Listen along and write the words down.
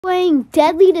Playing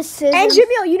Deadly Decisions. And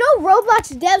Jamil, you know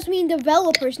Roblox devs mean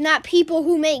developers, not people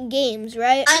who make games,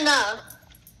 right? I know.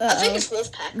 I think it's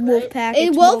Wolfpack, right? Wolfpack.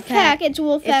 It's Wolfpack. It's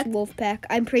Wolfpack. It's Wolfpack.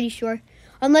 I'm pretty sure.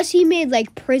 Unless he made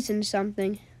like Prison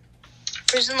something.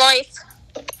 Prison Life.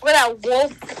 What a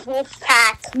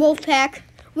Wolfpack. Wolfpack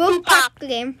the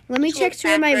game. Let me check Wolfpack,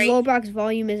 sure my right? Roblox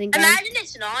volume isn't going. Imagine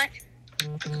it's not.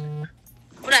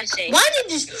 What'd I say? Why did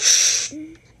this?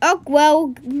 Oh well.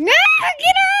 Nah, get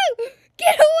out!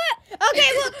 Get away!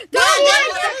 Okay, well, don't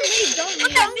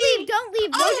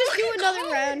leave. We'll just do another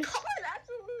round.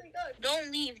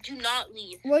 Don't leave. Do not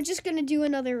leave. We're just gonna do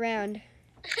another round.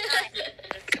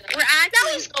 We're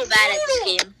actually so bad at this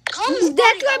game.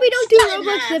 That's why we don't do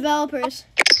Roblox developers.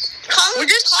 We're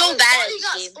just so bad at this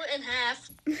game. Split in half.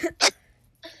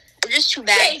 We're just too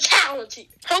bad. Fatality.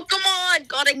 Pokemon,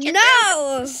 gotta get them.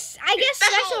 No! I guess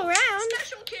special round.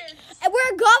 Special kids.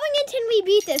 We're going until we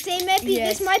beat this. Yes.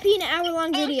 This might be an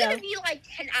hour-long Oh, video. it's gonna be like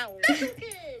 10 hours. Special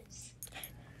kids.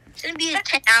 It's gonna be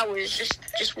 10 hours.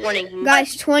 Just warning you.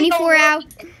 Guys, 24 hours.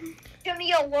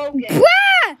 Jamil Logan.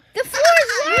 Wah! The floor is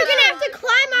You're gonna have to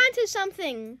climb onto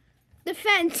something. The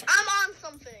fence. I'm on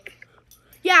something.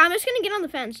 Yeah, I'm just gonna get on the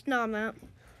fence. No, I'm not.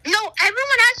 No,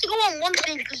 everyone has to go on one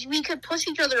thing because we could push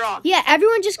each other off. Yeah,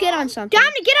 everyone just get on something.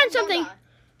 Dominic, get on something.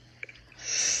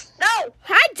 No.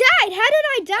 I died. How did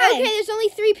I die? Okay, there's only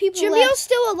 3 people Jamil's left.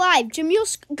 still alive.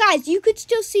 Guys, you could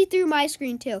still see through my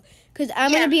screen too, because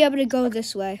I'm gonna be able to go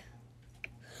this way.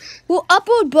 We'll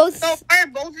upload both. So are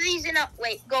both of these in a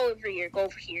wait? Go over here. Go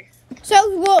over here.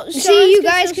 So, well, See, you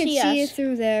guys can can see it us.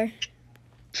 through there.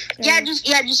 Yeah, just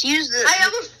use the I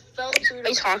almost fell through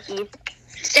ice hockey.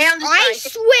 Stay on the I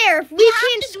side. swear, if we have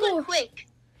can't to do it score. quick,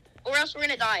 or else we're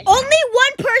gonna die. Only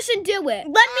one person do it. Let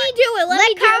me do it.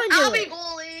 Let Colin I'll do be it.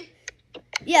 goalie.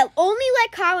 Yeah, only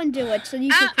let Colin do it, so you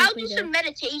can I'll quickly do do some it.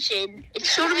 meditation.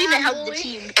 It's totally to help the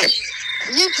team.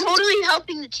 You're totally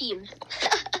helping the team.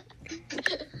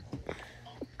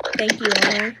 Thank you,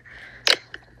 Omar.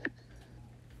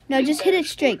 No, just hit it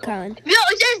straight, Colin. Yo,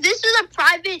 it says this is a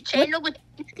private channel with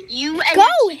you and Go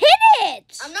hit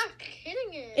it. I'm not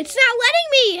hitting it. It's not letting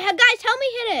me. Guys, help me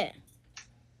hit it.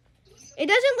 It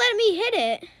doesn't let me hit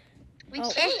it. we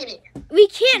can't hit it. We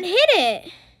can't hit it.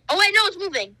 Oh wait, no, it's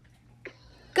moving.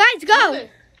 Guys, go.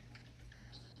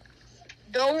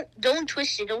 Don't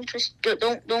twist it. Don't twist.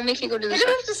 Don't make it go to the Hit side.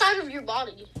 it with the side of your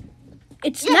body.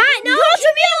 It's Yeah, not. No,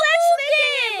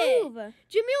 Jamil, Move.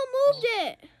 Jamil moved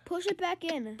it. Push it back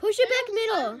in. Push it back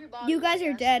middle. You guys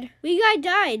are dead. We got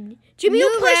died. Jamil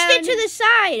New pushed round. it to the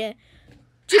side.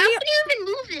 How can you even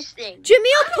move this thing?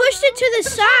 Jamil pushed it to the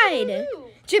side.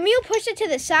 Jamil pushed it to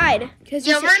the side.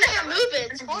 Yeah, we're I gonna can't move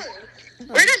it. It's hard. we're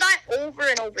gonna die over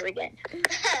and over again. Yeah,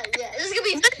 this is gonna be.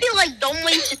 It's gonna be like dumb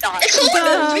ways to die. It's only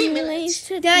been 3 Dumb minutes. ways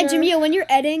to Yeah, die. Jamil, when you're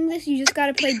editing this, you just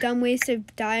gotta play Dumb Ways to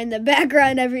Die in the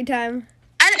background every time.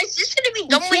 And it's just gonna be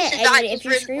dumb ways can't to die. edit it if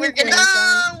your because screen we're gonna recording's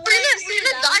on. we're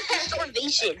gonna die from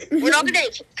starvation. We're not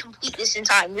gonna complete this in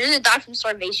time. We're gonna die from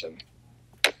starvation.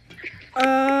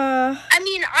 I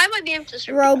mean, I might be able to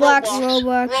survive. Roblox.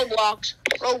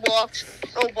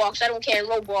 Roblox. I don't care.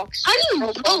 Roblox. How do you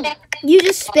Roblox. You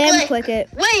just spam Wait. click it.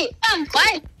 Wait,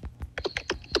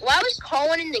 why was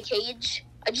Colin in the cage?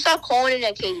 I just saw Colin in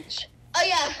a cage. Oh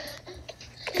yeah.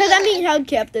 Because I'm being held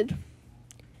captive.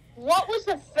 What was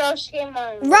the first game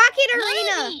on? Rocket None of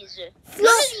Arena. these. None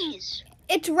of these.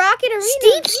 It's Rocket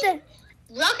Arena.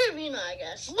 Rocket Arena, I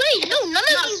guess. Wait, no, none of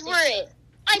Not these Steve. were it.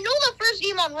 I know the first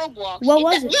game on Roblox. What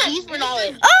was it? These were not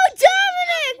it. Oh,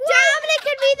 Dominic! Dominic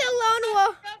could be the lone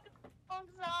wolf.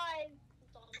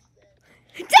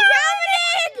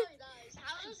 Dominic!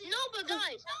 No, but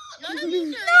guys, none of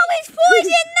these are No, he's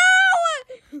poison!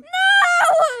 No! No!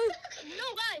 No,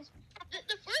 guys,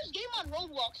 the first game on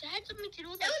Roblox, it had something to do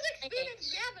with It like, was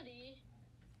Experience Gravity.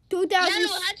 2000. Yeah,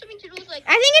 no, it had something to do with like.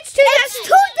 I think it's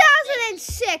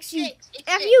 2006. You, Six. It's if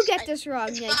six. you get this wrong,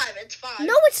 It's Nick. 5. It's 5.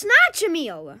 No, it's not,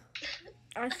 Jamil.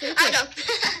 I think I it- know.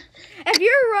 If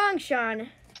you're wrong, Sean,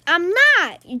 I'm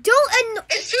not. You don't.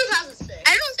 It's 2006.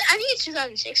 I think it's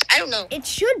 2006. I don't know. It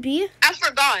should be. I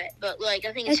forgot, but like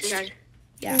I think it's It's- 2000.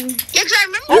 Yeah. Yeah, because I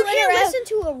remember. You can't listen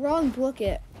to a wrong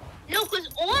booklet. No, because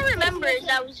all I remember is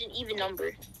that was an even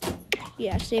number.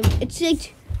 Yeah, same. It's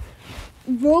like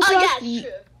Roblox. Oh yeah, it's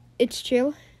true. It's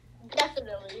true.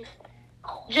 Definitely.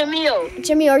 Jamil.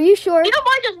 Jamil, are you sure? You know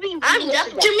why just being I'm really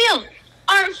definitely. Jamil,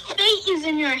 our fate is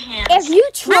in your hands. If you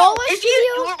troll us, if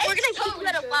you, we're gonna It's keep you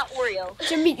at a flat Oreo.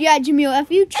 Jamil, if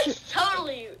you It's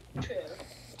totally true.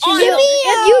 Jamil,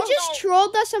 if no, you no. just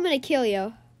trolled us, I'm gonna kill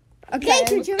you. Okay.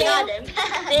 Thank you, Jamil. Got him.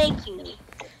 Thank you.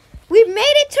 We've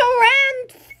made it to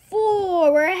round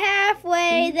 4. We're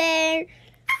halfway there.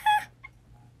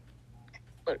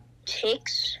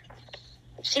 16.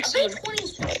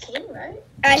 2016, right?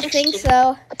 I think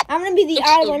so. I'm gonna be the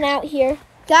odd one out here.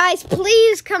 Guys,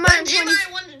 please come on. Jimmy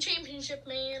won the championship,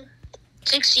 man.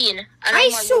 16. I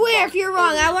swear, if you're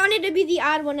wrong, I wanted to be the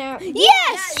odd one out.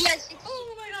 Yes! Yes.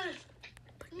 Oh my god.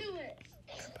 Knew it.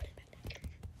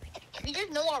 We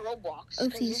just know our Roblox. Oh,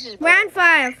 This is Round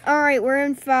 5. All right, we're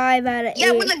in 5 out of 8.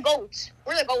 Yeah, we're the goats.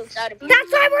 We're the goats out of here.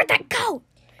 That's why we're the goat.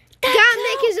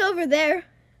 Dominic is over there.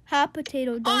 Hot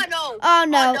potato. Oh Dunk. no. Oh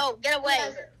no. Oh no. Get away.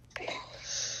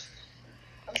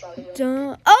 I'm sorry.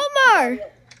 Dun- Omar.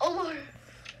 Oh my.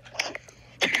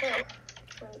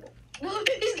 No, not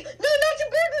your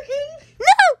Burger King.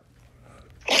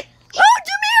 No. Oh,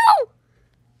 Jamil.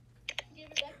 Give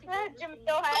it back to Jimmy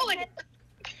still has it.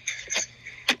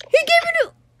 He gave it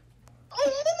to.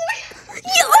 Oh my.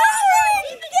 You oh,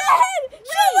 God.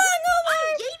 Come on,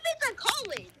 I gave it to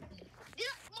Colin.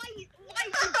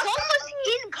 My bomb was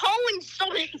in Colin's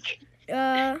stomach.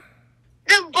 Omar.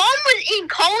 The bomb was in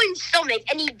Colin's stomach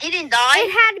and he didn't die.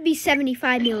 It had to be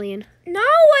 75 million. No,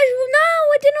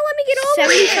 it didn't let me get over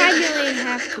 75 million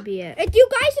has to be it. If you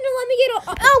guys didn't let me get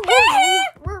over. Oh,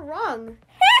 we're wrong.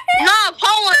 Nah,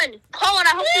 Colin,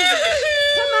 I hope you.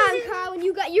 Come on,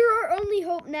 Colin. You're our only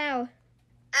hope now.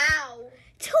 Ow.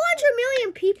 200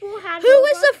 million people had. Who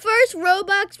was the first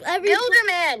Robux ever?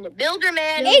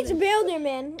 Builderman. It's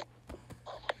Builderman.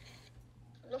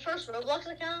 The first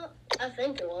Roblox account? I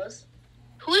think it was.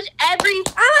 Who's every?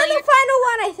 I'm on the final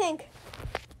one, I think.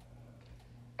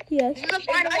 Yes. This is the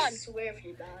final I one. swear if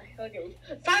you die. Okay.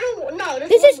 Final one. No,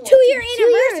 This is one 2 more. year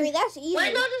anniversary. That's easy.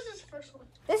 Wait, no, this is the first one.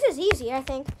 This is easy, I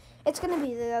think. It's gonna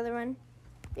be the other one.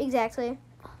 Exactly.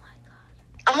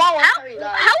 How is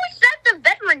that the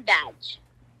veteran badge?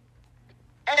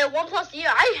 And 1+ year,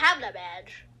 I have that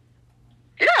badge.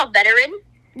 You're not a veteran.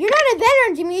 You're not a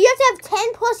veteran, Jimmy. You have to have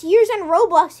 10 plus years on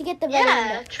Roblox to get the veteran.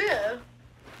 Yeah, true.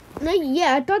 No,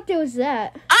 yeah, I thought there was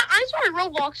that. I started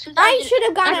Roblox. I should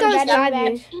have gotten a veteran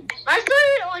badge. I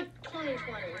started like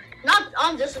 2020. Not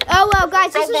on this. Oh well,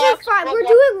 guys, this is Roblox, like fun. We're Roblox.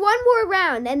 doing one more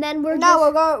round, and then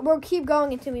we'll keep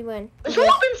going until we win. It's only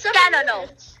been 7 No.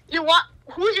 minutes. You want?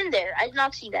 Who's in there? I did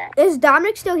not see that. Is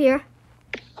Dominic still here?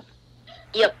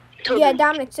 Yep. Totally. Yeah,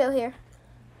 Dominic's still here.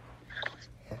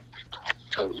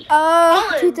 Totally.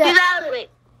 Colin, 2000. Wait.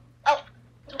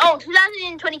 Oh,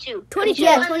 2022. 22.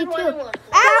 Yeah, 22. 2021. Dominic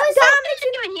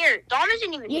isn't even here. Dominic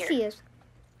isn't even Yes, here. he is.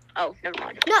 Oh, never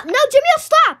mind. No, Jamil,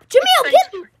 stop! Jamil,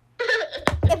 get.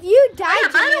 If you die, Yeah,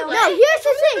 by the Jamil. way, No, here's it's the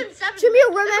only thing. been 7 Jamil, minutes.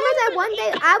 remember that one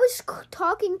day I was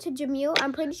talking to Jamil?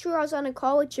 I'm pretty sure I was on a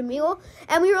call with Jamil,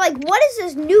 and we were like, "What is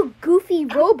this new goofy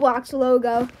Roblox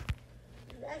logo?"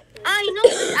 I know,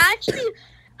 but actually,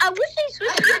 I wish they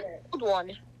switched to the old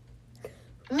one.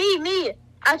 Me.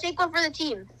 I'll take one for the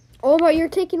team. Omar, you're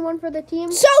taking one for the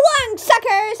team. So long,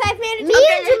 suckers! I've made it. Me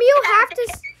Okay. and Jamil have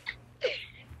to.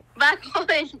 Bye,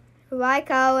 Colin. Bye,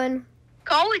 Colin.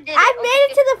 Colin did it. I've made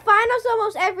it to the finals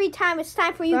almost every time. It's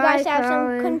time for you Bye, guys to have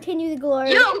Colin. some continue the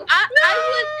glory. Yo, I was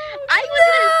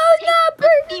gonna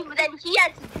take the team, but then he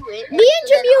had to do it. Me and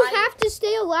So then Jamil I- have to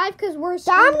stay alive because we're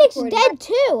Dominic's recording. dead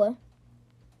too.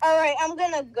 All right, I'm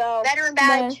gonna go. Veteran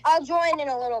badge. I'll join in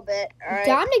a little bit. All right.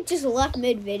 Dominic just left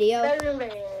mid video. Veteran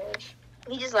badge.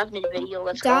 He just left mid video.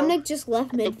 Let's Dominic just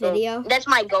left mid video. That's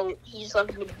my goat. He just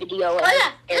left mid video. Oh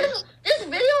yeah, this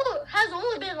video has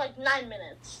only been like 9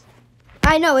 minutes.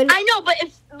 I know it. I know, but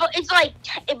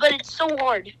it's so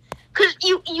hard because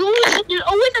there's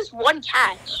always this one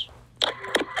catch.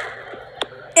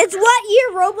 It's what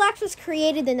year Roblox was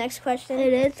created. The next question.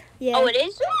 It is. Yeah. Oh, it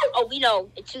is. Oh, we know.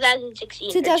 It's 2016.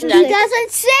 or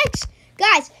 2006.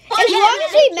 Guys, Oh, as yeah, long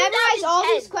as we yeah, memorize all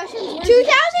 2010. these questions.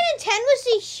 2010 was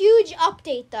a huge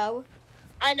update, though.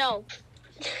 I know.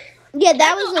 Yeah,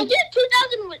 that was I like think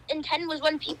 2010 was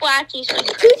when people actually started.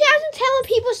 2010 when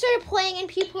people started playing and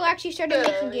people actually started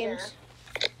making Yeah. games.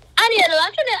 I know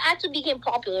that's when it actually became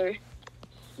popular.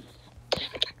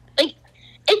 Like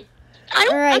it. I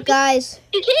don't. All right, guys.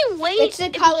 It became way. It's the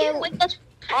it color- became way less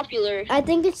popular. I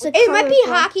think it's the. It might be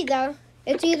colorful. hockey though.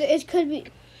 It's either. It could be.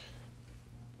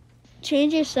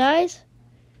 Change your size.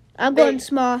 I'm going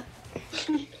small.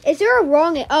 Is there a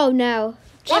wrong? Oh no.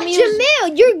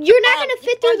 Jamil, you're not gonna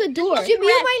fit through the door. Jamil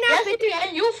might not Yes, fit if you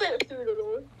can, you'll fit through the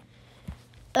door.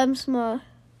 I'm small.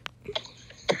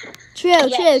 True.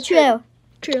 Yes,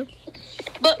 True.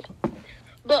 But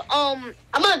I'm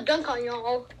gonna dunk on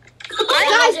y'all.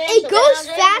 Guys, it goes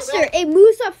faster. It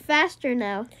moves up faster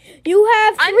now. You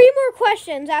have I'm- 3 more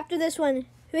questions after this one.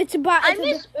 It's about. I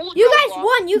miss old You guys Roblox.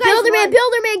 won. You guys Builderman, won.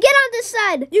 Builderman, get on this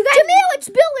side. You guys, Jamil, it's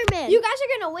Builderman. you guys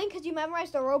are gonna win because you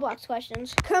memorized the Roblox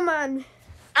questions. Come on.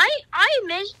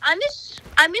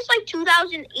 I miss like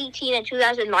 2018 and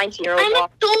 2019 I'm Roblox.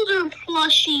 a shoulder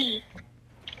plushie.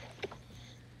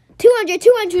 200,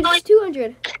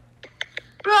 200.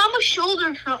 Bro, I'm a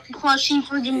shoulder plushie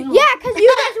for Jamil. Yeah, because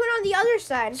you guys went on the other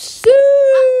side.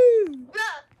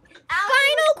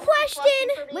 Final question.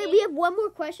 Wait, we have one more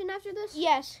question after this?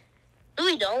 Yes. No,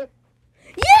 we don't.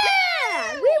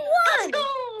 Yeah! We Let's won! go.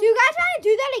 Do you guys want to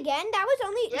do that again? That was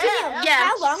only... Yeah. Yes.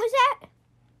 How long was that?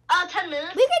 10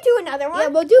 minutes. We could do another one. Yeah,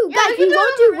 we'll do... Yeah, guys, we can we do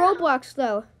won't do another Roblox,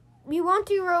 though. We won't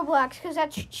do Roblox, because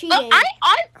that's cheating. But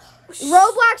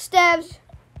Roblox devs.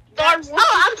 Star Wars.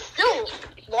 Oh, I'm still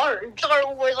large.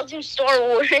 Star Wars. Let's do Star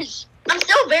Wars. I'm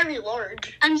still very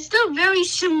large. I'm still very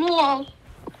small.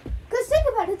 Because think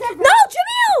about it. No,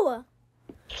 Jamil!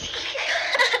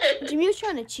 Jamil's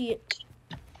trying to cheat.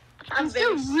 I'm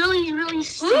still really, really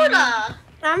small.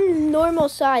 I'm normal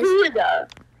size. Buddha.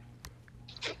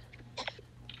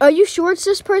 Are you sure it's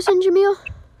this person, Jamil?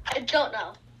 I don't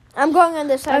know. I'm going on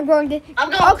this side. I'm going.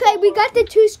 Okay, we got the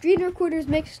two screen recorders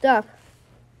mixed up.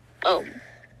 Oh.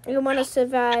 You want to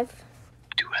survive.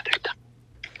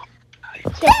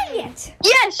 Dang it!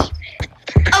 Yes.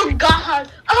 Oh God,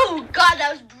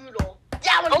 that was brutal.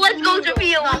 That was Let's go, brutal.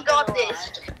 Jamil. Not We got gonna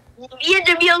this. Me and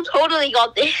Jamil totally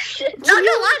got this. Not gonna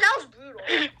lie, that was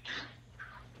brutal.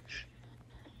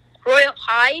 Royal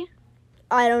High.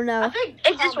 I don't I know. think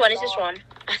It's this one. It's this one.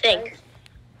 I think.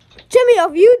 Jamil,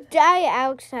 if you die,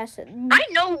 Alex has to. I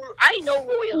know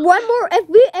Royal. One more.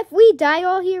 If we die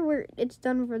all here, it's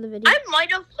done for the video. I might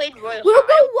have played Royal We'll High.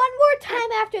 go one more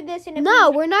time after this, and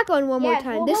we're not going one more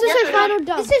time. This is our final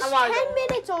dump. This is I wanna 10 go.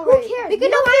 minutes already. Who cares? We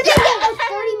could do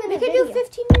 30 minutes. We could do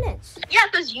 15 minutes. Yeah,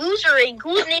 because usering.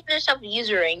 Who named themselves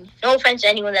usering? No offense to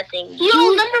anyone that thinks.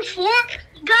 Yo, number 4,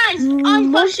 guys. On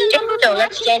question number 4,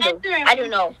 That's Jando. I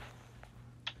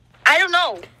don't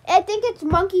know. I think it's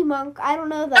Monkey Monk. I don't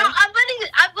know No, though. I'm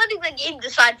letting the game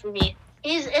decide for me.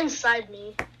 He's inside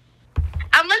me.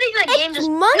 I'm letting the game decide.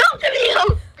 Monkey. No,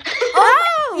 Jamil.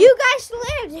 Oh, you guys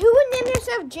lived. Who would name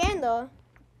yourself Jandal?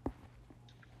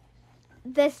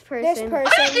 This person.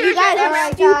 You guys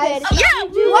are stupid. Yeah,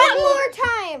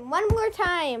 One more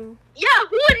time. Yeah,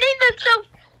 who would name themselves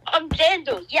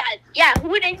Jando? Yeah, who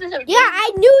would name themselves? Yeah,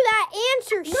 I knew that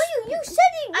answer. You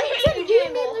said you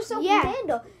named yourself Yeah.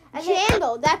 Jandal.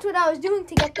 Jandal. That's what I was doing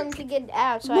to get them to get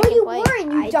out. So No, I can you play.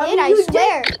 weren't. You I dummy. did. I You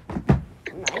swear.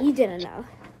 No, you didn't know.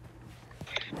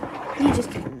 You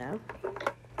just didn't know.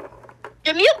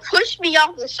 Jamil pushed me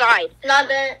off the side. Not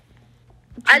that.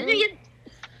 I think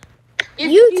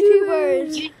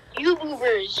YouTubers.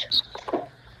 YouTubers.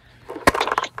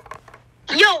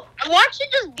 Yo, watch it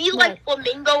just be like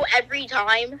Flamingo every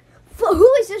time.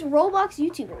 Who is this Roblox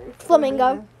YouTuber?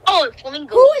 Flamingo. Oh,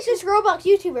 Flamingo. Who is this Roblox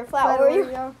YouTuber?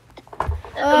 Flower.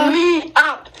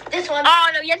 This one. Oh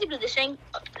no, you have to do this thing.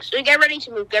 So get ready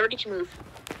to move. Get ready to move.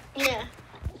 Yeah.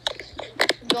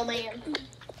 Go, man.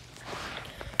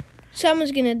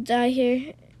 Someone's gonna die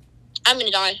here. I'm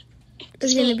gonna die.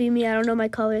 It's gonna be me. I don't know my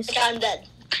colors. I'm dead.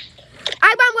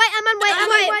 I'm on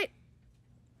white.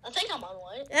 I think I'm on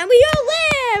white. And we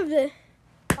all lived.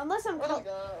 Unless I'm. Let's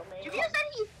go, man. Jamil said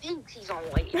he thinks he's on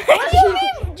white. What do you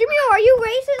mean? Jamil, are you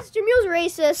racist? Jamil's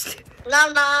racist. No,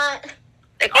 I'm not.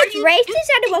 Like, are It's you? racist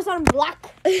and it was on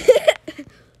black.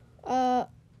 What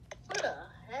the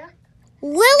heck?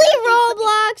 Lily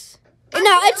Roblox.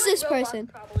 No, it's this person.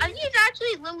 I think it's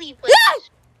actually Lily. Plays.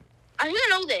 I didn't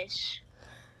know this.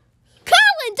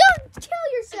 Colin, don't kill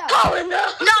yourself. Oh,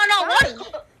 no. No,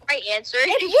 what's right answer?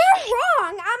 If you're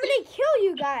wrong, I'm gonna kill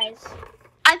you guys.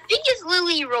 I think it's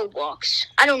Lily Roblox.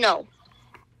 I don't know.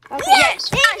 Okay. Yes,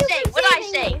 Thank what you I say? for What I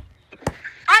saving say? me.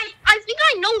 I think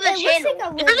I know the It looks channel.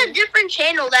 like a There's a Lily. different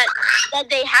channel that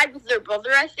they had with their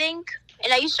brother, I think,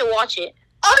 and I used to watch it.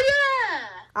 Oh, yeah.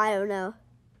 I don't know.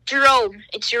 Jerome,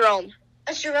 it's Jerome.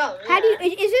 That's Jerome. How do you? yeah.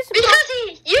 Is this Because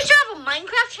he used to have a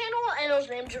Minecraft channel and it was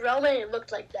named Jerome and it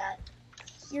looked like that.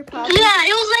 your pop? Yeah,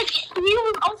 it was like he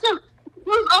was also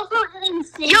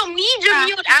insane. Yo, me,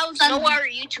 Jamil, and Alex know our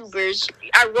YouTubers,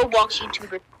 our Roblox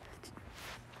YouTubers.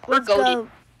 We're Let's goated. go.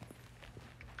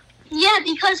 Yeah,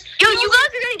 because Yo, you guys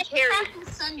are getting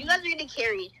carried. You guys are getting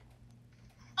carried.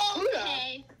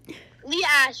 Okay. Leah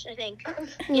Ash, I think.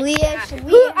 Leah.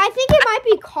 Who? I think it might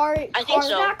be I think so.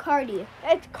 Not Cardi.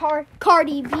 It's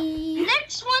Cardi B.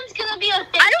 Next one's gonna be a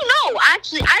face. I don't know,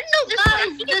 actually. I don't know this one. I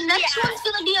Guys, think the it's next Leah one's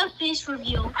Ash. gonna be a face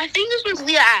review. I think this one's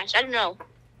Leah Ash. I don't know.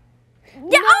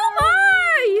 Yeah, oh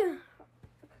my!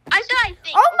 I said I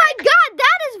think. Oh my God,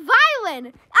 that is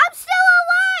violent. I'm still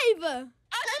alive.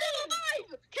 I'm still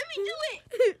alive! Can we do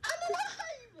it? I'm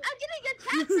alive! I'm getting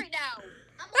attacked right now.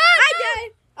 I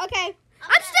died. Okay.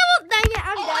 I'm still. Dang it.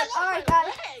 I'm done. All right,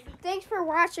 guys. Thanks for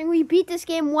watching. We beat this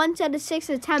game 1 out of 6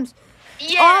 attempts.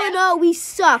 Yeah. All in all, we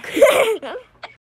suck.